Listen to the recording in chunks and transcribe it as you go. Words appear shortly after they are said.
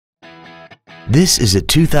This is a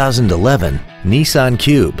 2011 Nissan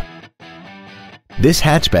Cube. This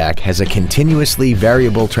hatchback has a continuously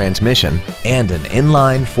variable transmission and an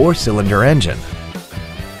inline 4-cylinder engine.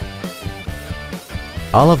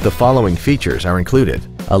 All of the following features are included: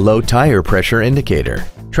 a low tire pressure indicator,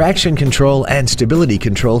 traction control and stability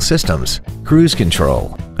control systems, cruise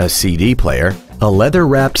control, a CD player, a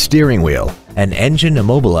leather-wrapped steering wheel, an engine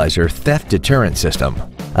immobilizer theft deterrent system,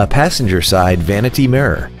 a passenger side vanity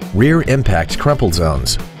mirror, rear impact crumple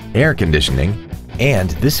zones, air conditioning, and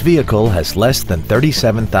this vehicle has less than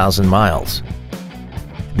 37,000 miles.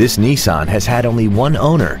 This Nissan has had only one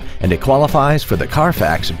owner and it qualifies for the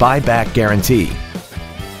Carfax buyback guarantee.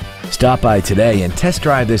 Stop by today and test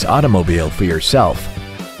drive this automobile for yourself.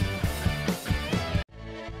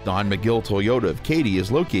 Don McGill Toyota of Katy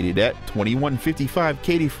is located at 2155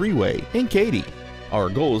 Katy Freeway in Katy. Our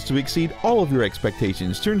goal is to exceed all of your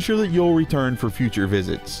expectations to ensure that you'll return for future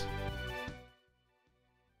visits.